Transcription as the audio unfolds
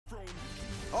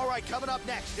All right, coming up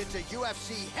next, it's a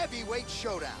UFC heavyweight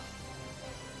showdown.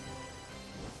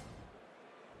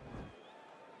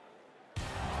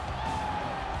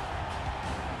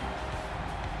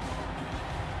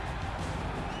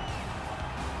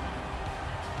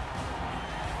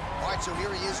 All right, so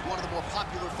here he is, one of the more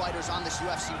popular fighters on this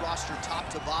UFC roster, top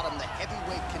to bottom, the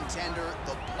heavyweight contender,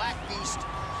 the Black Beast,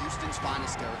 Houston's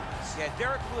finest, Derrick. Yeah,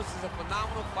 Derrick Lewis is a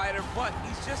phenomenal fighter, but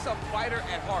he's just a fighter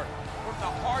at heart. From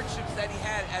the hardships that he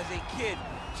had as a kid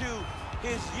to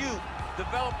his youth,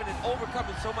 developing and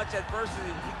overcoming so much adversity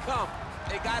to become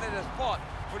a guy that has fought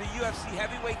for the UFC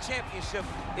Heavyweight Championship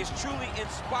is truly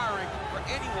inspiring for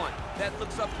anyone that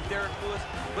looks up to Derrick Lewis.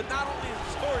 But not only is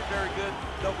the story very good,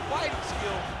 the fighting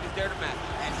skill is there to match.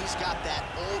 And he's got that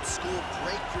old school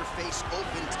break-your-face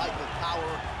open type of power,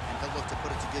 and he'll look to put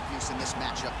it to good use in this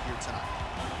matchup here tonight.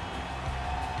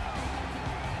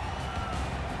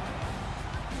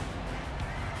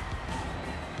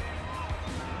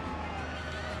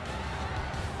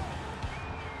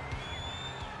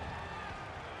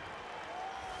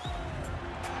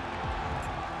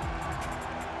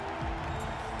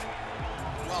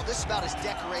 Well, this is about as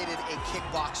decorated a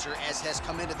kickboxer as has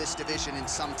come into this division in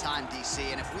some time, DC.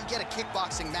 And if we get a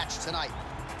kickboxing match tonight,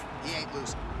 he ain't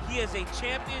losing. He is a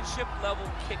championship-level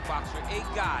kickboxer, a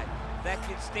guy that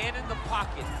can stand in the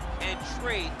pocket and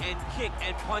trade and kick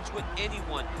and punch with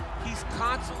anyone. He's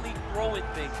constantly throwing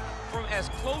things from as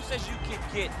close as you can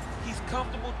get. He's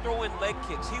comfortable throwing leg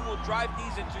kicks. He will drive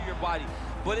these into your body.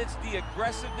 But it's the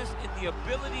aggressiveness and the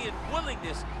ability and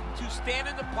willingness to stand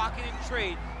in the pocket and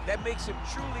trade that makes him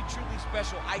truly, truly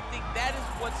special. I think that is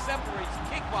what separates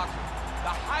kickboxers,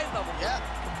 the high level,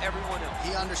 from everyone else.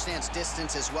 He understands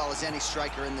distance as well as any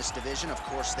striker in this division. Of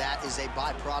course, that is a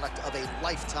byproduct of a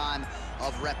lifetime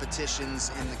of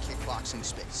repetitions in the kickboxing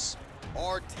space.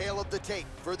 Our tale of the tape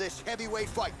for this heavyweight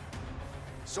fight.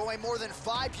 So a more than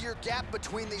 5-year gap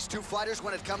between these two fighters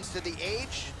when it comes to the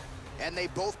age, and they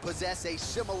both possess a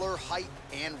similar height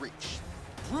and reach.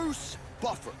 Bruce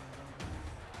Buffer.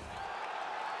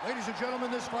 Ladies and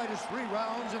gentlemen, this fight is 3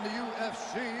 rounds in the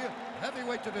UFC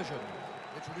heavyweight division.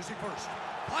 Introducing first,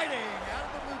 fighting out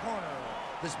of the blue corner.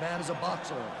 This man is a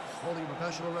boxer, holding a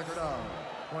professional record of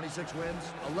 26 wins,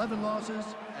 11 losses,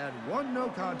 and 1 no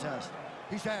contest.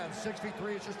 He stands 6 feet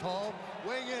 3 inches tall,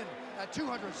 weighing in at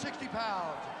 260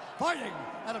 pounds. Fighting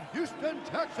out of Houston,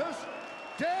 Texas,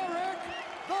 Derrick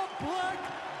the Black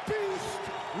Beast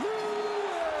Lewis.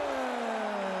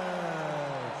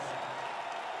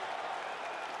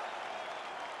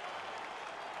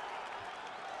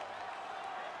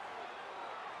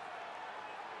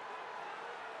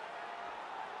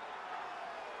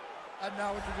 And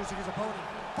now introducing his opponent,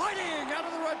 fighting out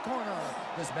of the red corner.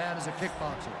 This man is a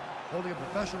kickboxer, holding a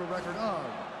professional record of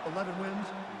 11 wins,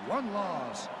 1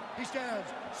 loss. He stands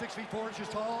 6 feet 4 inches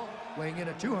tall, weighing in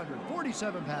at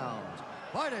 247 pounds.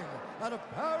 Fighting out of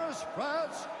Paris,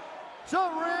 France,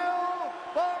 Ciryl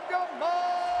Gane.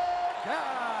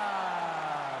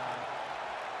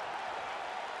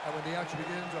 And when the action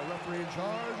begins, our referee in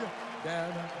charge,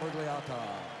 Dan Mergliata.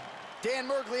 Dan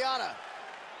Mergliata.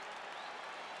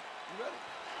 You ready?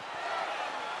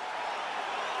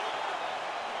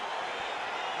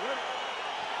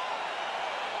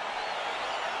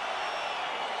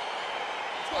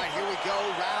 All right, here we go.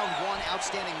 Round 1,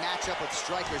 outstanding matchup of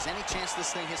strikers. Any chance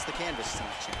this thing hits the canvas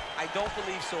tonight, champ? I don't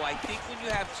believe so. I think when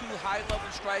you have 2 high-level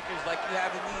strikers like you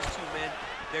have in these 2 men,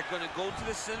 they're going to go to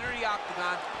the center of the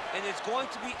octagon, and it's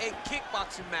going to be a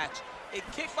kickboxing match. A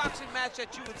kickboxing match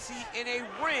that you would see in a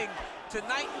ring.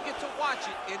 Tonight, you get to watch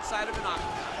it inside of an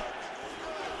octagon.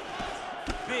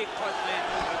 Big punch land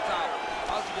over the top.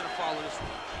 How's he going to follow this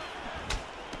one?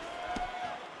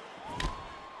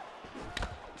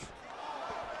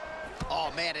 Oh,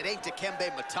 man, it ain't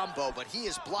Dikembe Mutombo, but he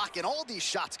is blocking all these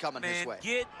shots coming his way.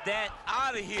 Get that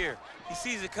out of here. He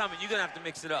sees it coming. You're going to have to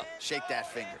mix it up. Shake that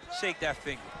finger. Shake that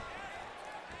finger.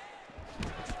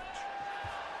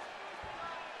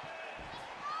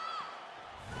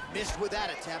 Missed with that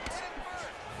attempt.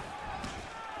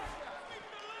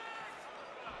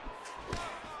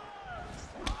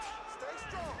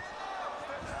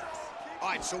 All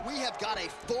right, so we have got a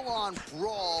full-on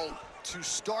brawl to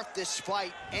start this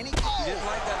fight. He didn't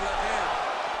like that left hand.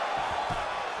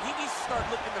 He needs to start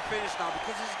looking to finish now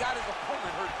because he's got his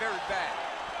opponent hurt very bad.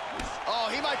 Oh,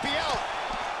 he might be out.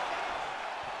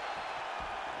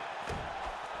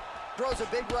 Throws a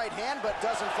big right hand, but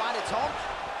doesn't find its home.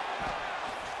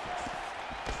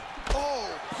 Oh,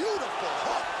 beautiful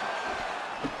hook.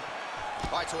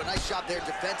 All right, so a nice job there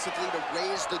defensively to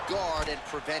raise the guard and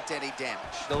prevent any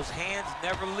damage. Those hands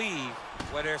never leave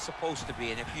where they're supposed to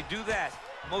be, and if you do that,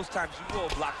 Most times you will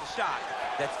block the shot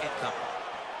that's incoming.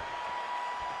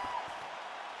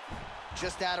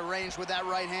 Just out of range with that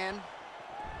right hand.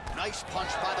 Nice punch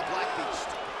by the Black Beast.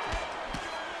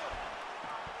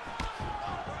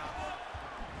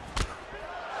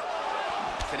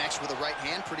 Connects with a right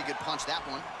hand. Pretty good punch, that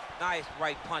one. Nice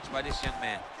right punch by this young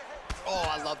man. Oh,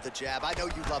 I love the jab. I know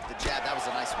you love the jab. That was a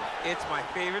nice one. It's my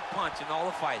favorite punch in all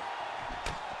the fighting.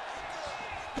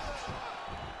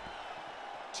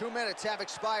 2 minutes have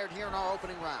expired here in our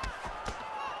opening round.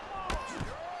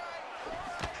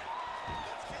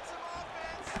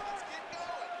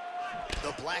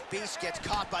 The Black Beast gets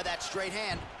caught by that straight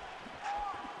hand.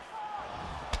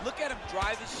 Look at him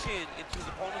drive his shin into his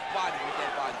opponent's body with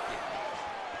that body kick.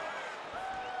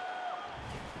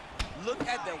 Look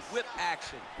at the whip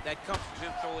action that comes from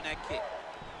him throwing that kick.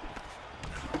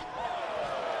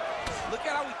 Look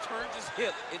at how he turns his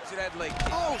hip into that leg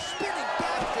kick. Oh, spinning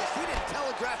back fist. He didn't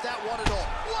telegraph that one at all.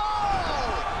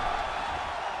 Whoa!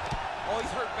 Oh,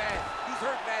 he's hurt bad. He's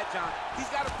hurt bad, John. He's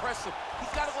got to press him. He's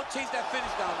got to go chase that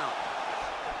finish down now.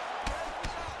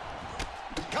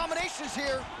 Combinations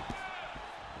here.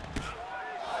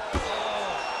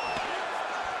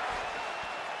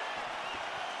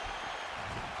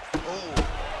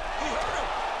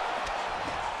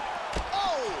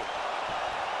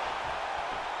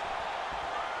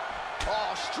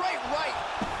 Straight right.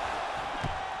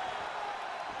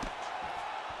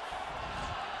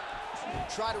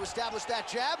 Try to establish that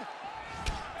jab.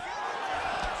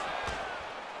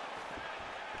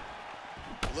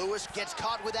 Lewis gets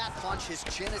caught with that punch. His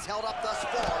chin is held up thus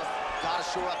far. Gotta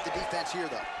shore up the defense here,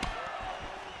 though.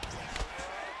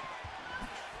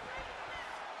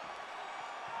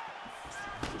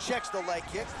 Checks the leg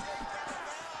kick.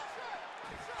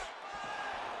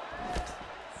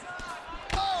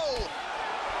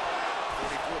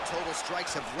 Total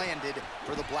strikes have landed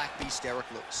for the Black Beast, Derrick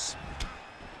Lewis.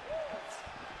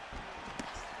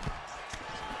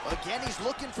 Again, he's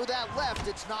looking for that left.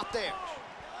 It's not there.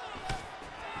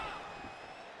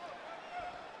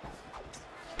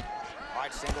 All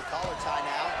right, single collar tie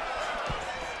now.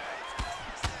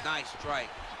 Nice strike.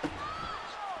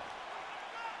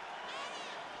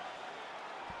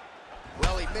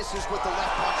 Well, he misses with the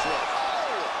left punch there.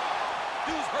 Oh!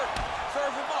 Dude's hurt.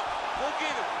 Serve him up. Go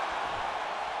get him.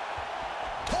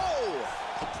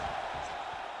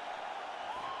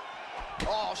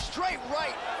 Oh, straight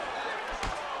right.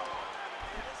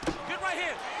 Good right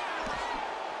hand.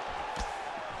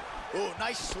 Oh,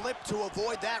 nice slip to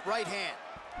avoid that right hand.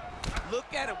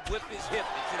 Look at him whip his hip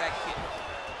into that kick.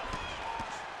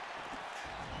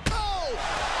 Oh,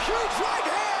 huge right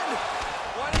hand.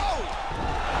 What? Oh.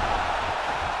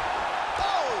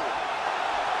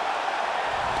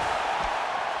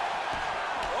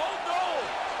 Oh, no.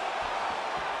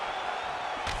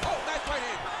 Oh, nice right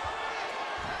hand.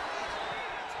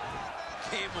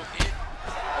 Came him in.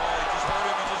 Oh, he just hurt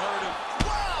him. He just hurt him.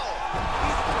 Wow!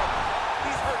 He's in trouble.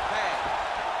 He's hurt bad.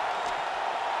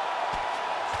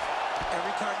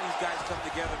 Every time these guys come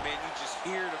together, man, you just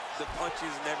hear the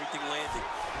punches and everything landing.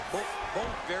 Both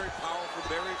very powerful,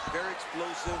 very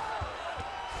explosive.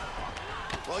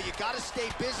 Well, you got to stay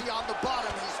busy on the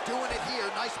bottom. He's doing it here.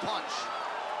 Nice punch.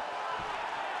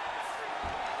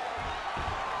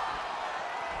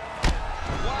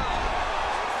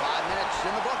 Wow. 5 minutes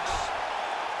in the books.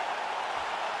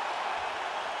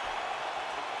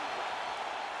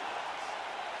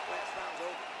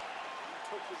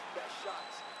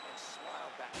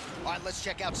 All right, let's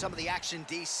check out some of the action,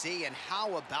 DC, and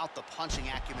how about the punching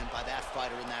acumen by that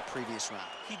fighter in that previous round?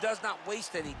 He does not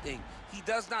waste anything. He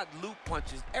does not loop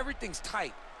punches. Everything's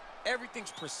tight.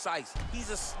 Everything's precise.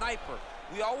 He's a sniper.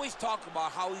 We always talk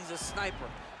about how he's a sniper.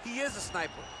 He is a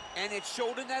sniper, and it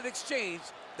showed in that exchange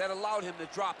that allowed him to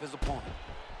drop his opponent.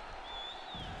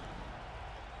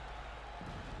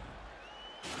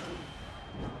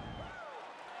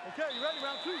 Okay, you ready?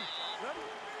 Round two. Ready?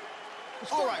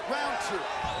 All right, round two.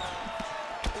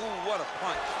 Ooh, what a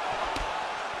punch.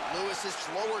 Lewis's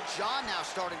lower jaw now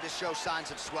starting to show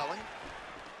signs of swelling.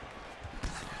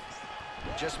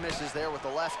 Just misses there with the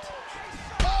left.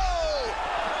 Oh!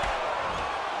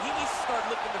 He needs to start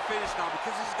looking to finish now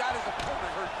because he's got his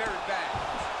opponent hurt very bad.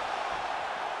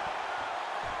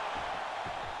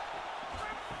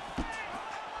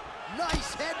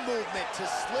 Nice head movement to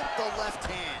slip the left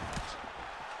hand.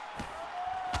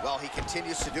 Well, he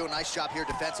continues to do a nice job here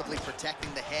defensively,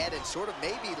 protecting the head and sort of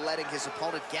maybe letting his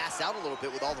opponent gas out a little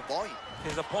bit with all the volume.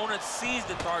 His opponent sees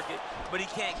the target, but he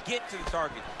can't get to the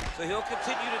target. So he'll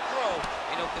continue to throw,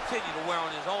 and he'll continue to wear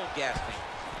on his own gas tank.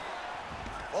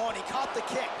 Oh, and he caught the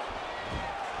kick.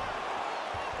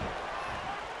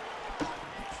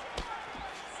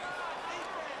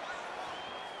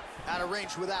 Out of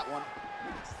range with that one.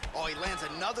 Oh, he lands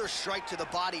another strike to the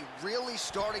body, really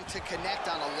starting to connect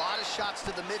on a lot of shots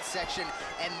to the midsection,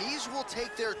 and these will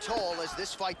take their toll as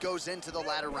this fight goes into the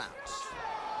latter rounds.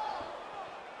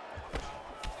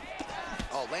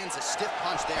 Oh, lands a stiff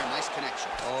punch there, nice connection.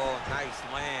 Oh, nice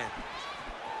land.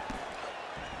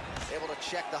 Able to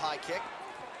check the high kick.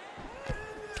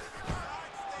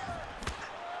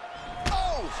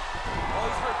 Oh! Oh,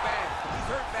 he's hurt bad. He's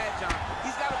hurt bad, John.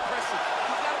 He's got to press it.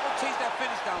 He's got to go chase that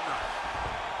finish down now.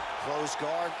 Close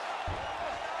guard.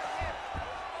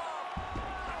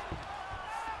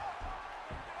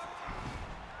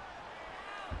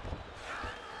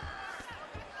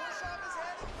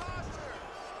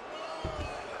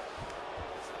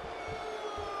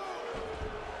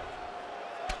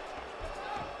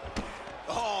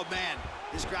 Oh, man.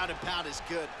 His ground and pound is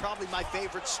good. Probably my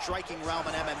favorite striking realm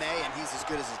in MMA, and he's as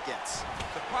good as it gets.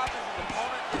 The problem is his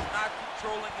opponent is not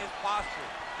controlling his posture.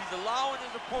 He's allowing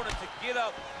his opponent to get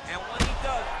up, and when he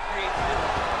does, creates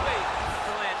difficult ways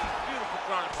to land these beautiful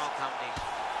ground and pound combinations.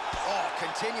 Oh,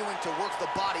 continuing to work the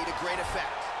body to great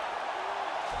effect.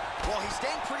 Well, he's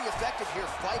staying pretty effective here,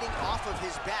 fighting off of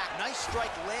his back. Nice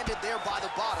strike landed there by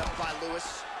the bottom by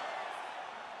Lewis.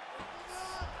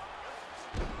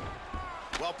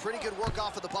 Well, pretty good work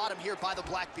off of the bottom here by the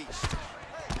Black Beast.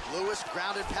 Lewis,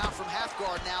 ground and pound from half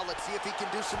guard now. Let's see if he can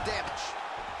do some damage.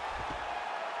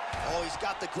 Oh, he's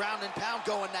got the ground and pound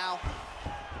going now.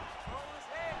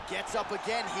 Gets up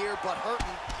again here, but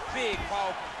hurting. Big,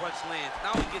 powerful punch lands.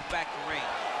 Now he gets back to range.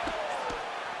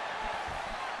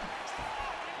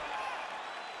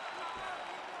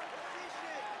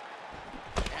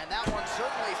 And that one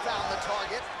certainly found the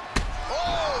target.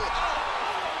 Oh!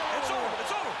 It's over.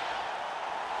 It's over.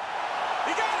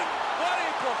 He got it. What a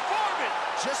performance.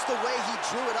 Just the way he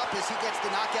drew it up as he gets the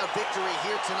knockout victory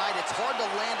here tonight. It's hard to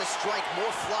land a strike more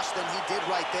flush than he did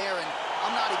right there, and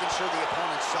I'm not even sure the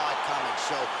opponent saw it coming.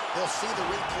 So he'll see the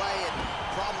replay and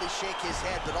probably shake his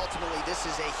head, but ultimately this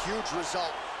is a huge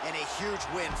result and a huge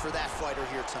win for that fighter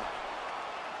here tonight.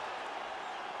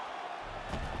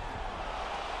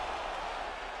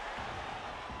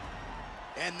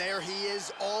 And there he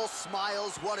is, all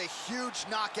smiles. What a huge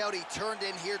knockout he turned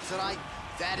in here tonight.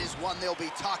 That is one they'll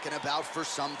be talking about for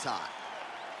some time.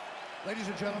 Ladies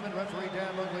and gentlemen, referee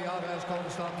Dan Mugliata has called a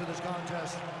stop to this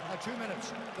contest at 2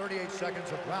 minutes, 38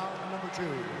 seconds of round number 2.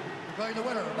 Declaring the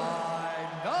winner by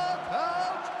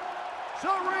knockout,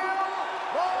 Ciryl Gane.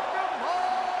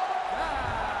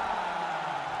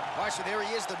 All right, so there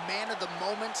he is, the man of the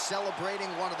moment, celebrating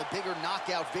one of the bigger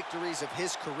knockout victories of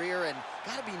his career. And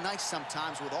gotta be nice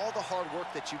sometimes with all the hard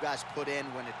work that you guys put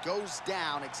in when it goes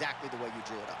down exactly the way you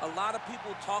drew it up. A lot of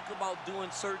people talk about doing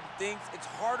certain things. It's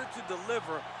harder to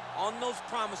deliver on those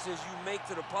promises you make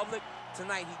to the public.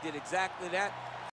 Tonight, he did exactly that.